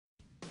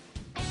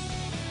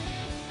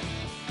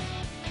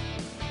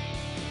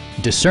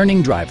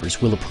Discerning drivers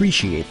will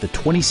appreciate the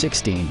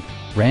 2016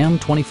 Ram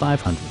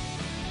 2500.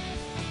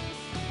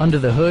 Under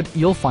the hood,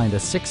 you'll find a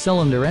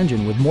 6-cylinder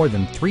engine with more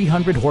than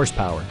 300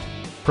 horsepower,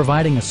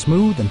 providing a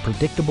smooth and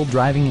predictable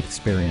driving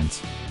experience.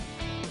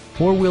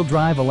 4-wheel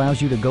drive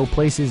allows you to go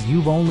places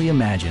you've only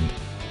imagined.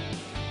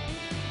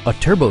 A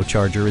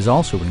turbocharger is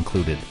also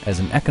included as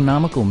an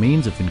economical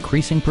means of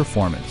increasing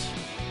performance.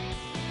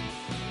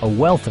 A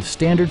wealth of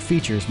standard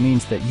features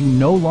means that you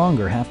no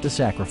longer have to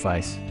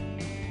sacrifice,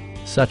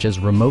 such as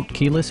remote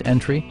keyless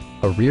entry,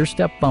 a rear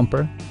step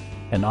bumper,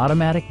 an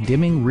automatic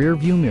dimming rear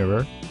view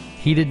mirror,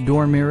 heated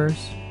door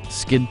mirrors,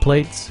 skid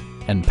plates,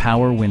 and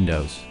power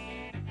windows.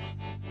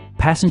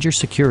 Passenger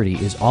security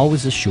is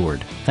always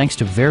assured thanks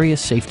to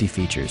various safety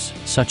features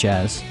such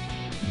as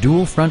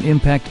dual front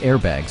impact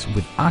airbags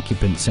with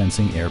occupant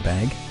sensing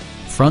airbag,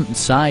 front and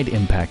side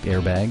impact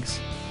airbags,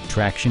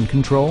 traction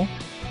control,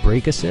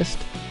 brake assist,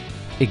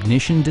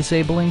 ignition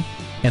disabling,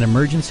 an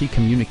emergency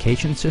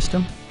communication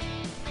system,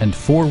 and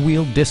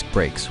 4-wheel disc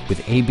brakes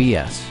with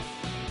ABS.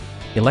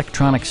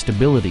 Electronic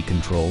stability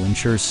control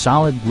ensures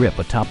solid grip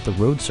atop the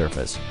road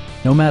surface,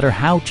 no matter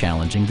how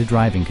challenging the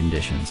driving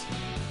conditions.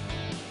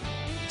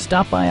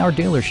 Stop by our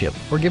dealership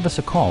or give us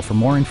a call for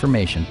more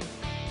information.